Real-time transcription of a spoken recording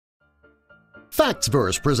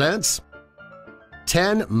Factsverse presents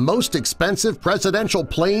 10 Most Expensive Presidential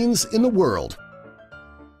Planes in the World.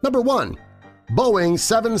 Number 1. Boeing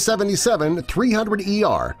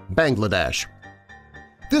 777-300ER, Bangladesh.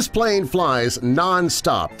 This plane flies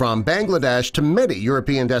non-stop from Bangladesh to many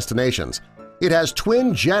European destinations. It has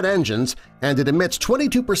twin jet engines and it emits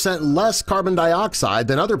 22% less carbon dioxide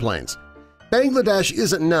than other planes. Bangladesh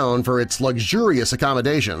isn't known for its luxurious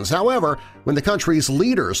accommodations. However, when the country's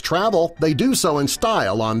leaders travel, they do so in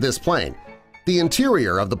style on this plane. The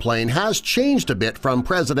interior of the plane has changed a bit from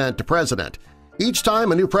president to president. Each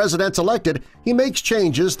time a new president's elected, he makes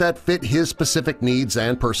changes that fit his specific needs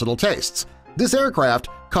and personal tastes. This aircraft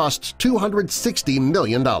costs $260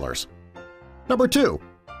 million. Number 2.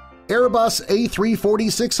 Airbus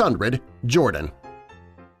A340-600, Jordan.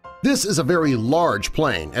 This is a very large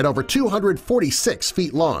plane at over 246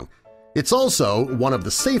 feet long. It's also one of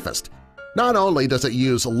the safest. Not only does it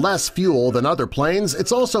use less fuel than other planes,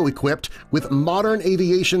 it's also equipped with modern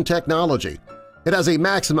aviation technology. It has a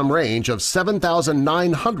maximum range of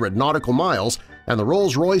 7,900 nautical miles, and the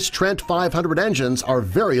Rolls-Royce Trent 500 engines are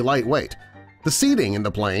very lightweight. The seating in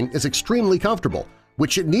the plane is extremely comfortable,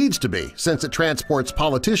 which it needs to be since it transports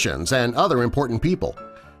politicians and other important people.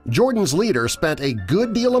 Jordan's leader spent a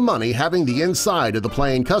good deal of money having the inside of the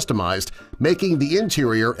plane customized, making the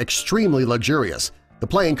interior extremely luxurious. The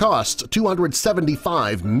plane costs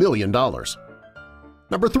 $275 million.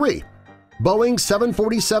 Number 3. Boeing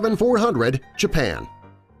 747-400, Japan.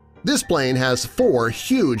 This plane has 4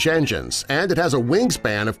 huge engines, and it has a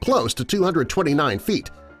wingspan of close to 229 feet.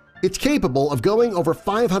 It's capable of going over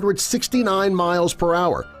 569 miles per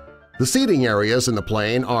hour. The seating areas in the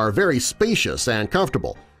plane are very spacious and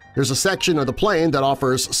comfortable. There's a section of the plane that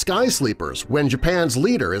offers sky sleepers when Japan's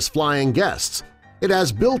leader is flying guests. It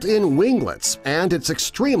has built-in winglets, and it's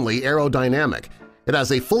extremely aerodynamic. It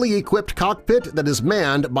has a fully equipped cockpit that is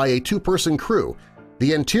manned by a 2-person crew.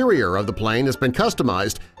 The interior of the plane has been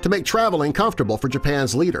customized to make traveling comfortable for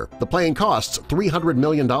Japan's leader. The plane costs $300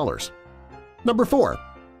 million. Number 4.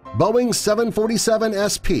 Boeing 747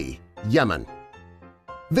 SP, Yemen.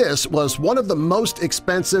 This was one of the most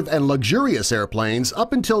expensive and luxurious airplanes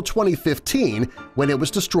up until 2015 when it was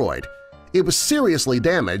destroyed. It was seriously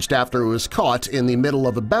damaged after it was caught in the middle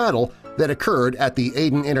of a battle that occurred at the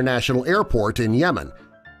Aden International Airport in Yemen.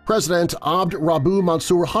 President Abd Rabbu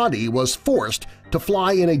Mansur Hadi was forced to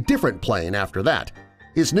fly in a different plane after that.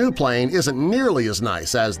 His new plane isn't nearly as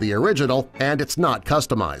nice as the original, and it's not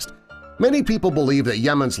customized. Many people believe that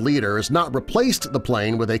Yemen's leader has not replaced the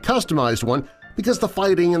plane with a customized one because the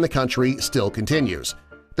fighting in the country still continues.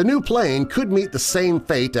 The new plane could meet the same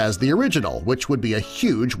fate as the original, which would be a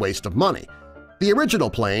huge waste of money. The original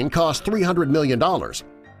plane cost $300 million.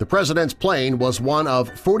 The president's plane was one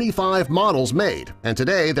of 45 models made, and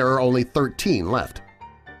today there are only 13 left.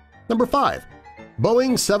 Number 5.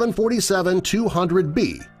 Boeing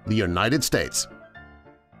 747-200B, the United States.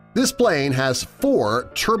 This plane has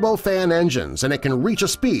 4 turbofan engines and it can reach a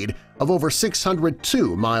speed of over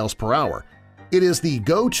 602 miles per hour. It is the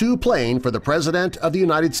go-to plane for the President of the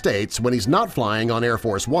United States when he's not flying on Air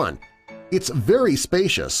Force One. It's very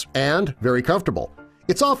spacious and very comfortable.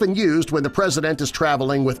 It's often used when the President is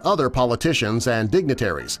traveling with other politicians and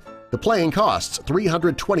dignitaries. The plane costs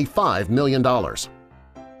 $325 million.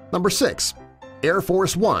 Number 6. Air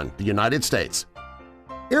Force One, the United States.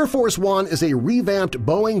 Air Force One is a revamped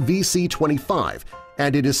Boeing VC-25,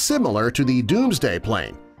 and it is similar to the Doomsday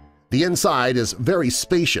plane. The inside is very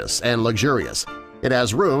spacious and luxurious. It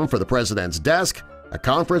has room for the President's desk, a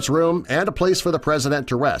conference room, and a place for the President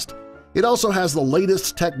to rest. It also has the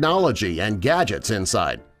latest technology and gadgets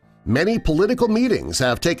inside. Many political meetings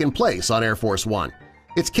have taken place on Air Force One.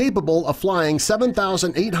 It's capable of flying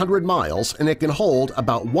 7,800 miles and it can hold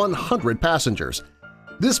about 100 passengers.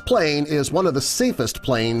 This plane is one of the safest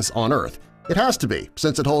planes on Earth. It has to be,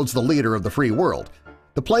 since it holds the leader of the free world.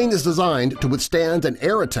 The plane is designed to withstand an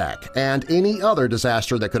air attack and any other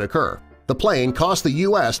disaster that could occur. The plane cost the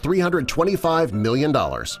U.S. $325 million.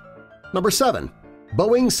 Number 7.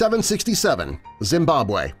 Boeing 767,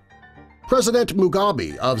 Zimbabwe. President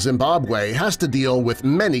Mugabe of Zimbabwe has to deal with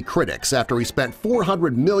many critics after he spent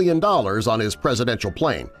 $400 million on his presidential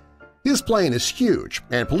plane. His plane is huge,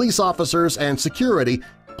 and police officers and security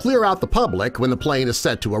clear out the public when the plane is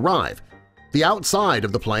set to arrive. The outside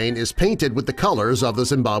of the plane is painted with the colors of the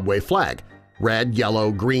Zimbabwe flag – red,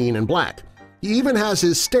 yellow, green, and black. He even has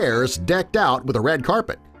his stairs decked out with a red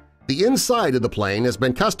carpet. The inside of the plane has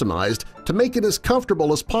been customized to make it as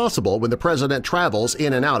comfortable as possible when the president travels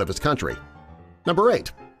in and out of his country. Number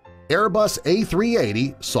 8. Airbus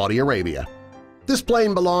A380, Saudi Arabia. This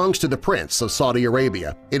plane belongs to the Prince of Saudi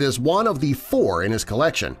Arabia. It is one of the 4 in his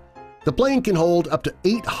collection. The plane can hold up to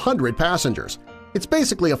 800 passengers. It's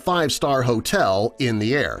basically a 5-star hotel in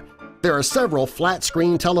the air. There are several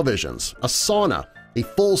flat-screen televisions, a sauna, a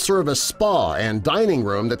full-service spa and dining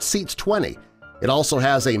room that seats 20. It also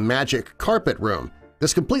has a magic carpet room.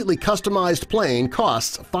 This completely customized plane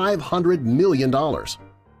costs $500 million.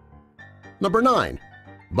 Number 9.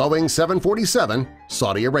 Boeing 747,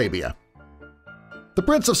 Saudi Arabia. The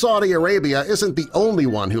Prince of Saudi Arabia isn't the only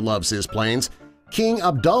one who loves his planes. King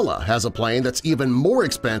Abdullah has a plane that's even more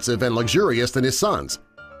expensive and luxurious than his son's.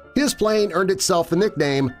 His plane earned itself the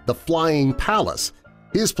nickname the Flying Palace.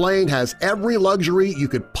 His plane has every luxury you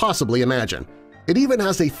could possibly imagine. It even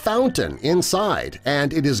has a fountain inside,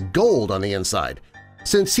 and it is gold on the inside.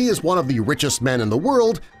 Since he is one of the richest men in the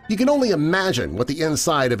world, you can only imagine what the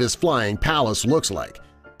inside of his flying palace looks like.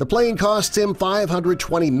 The plane costs him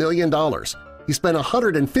 $520 million. He spent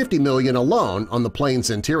 $150 million alone on the plane's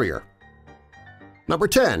interior. Number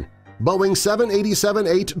 10. Boeing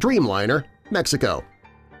 787-8 Dreamliner, Mexico.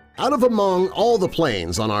 Out of among all the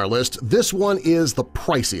planes on our list, this one is the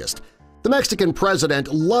priciest. The Mexican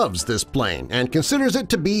president loves this plane and considers it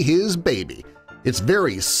to be his baby. It's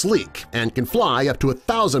very sleek and can fly up to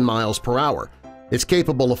 1,000 miles per hour. It's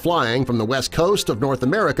capable of flying from the west coast of North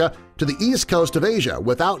America to the east coast of Asia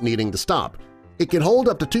without needing to stop. It can hold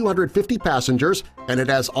up to 250 passengers, and it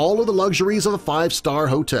has all of the luxuries of a 5-star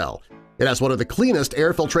hotel. It has one of the cleanest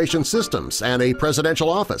air filtration systems and a presidential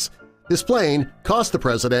office. This plane cost the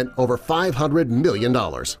president over $500 million.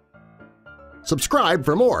 Subscribe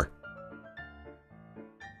for more.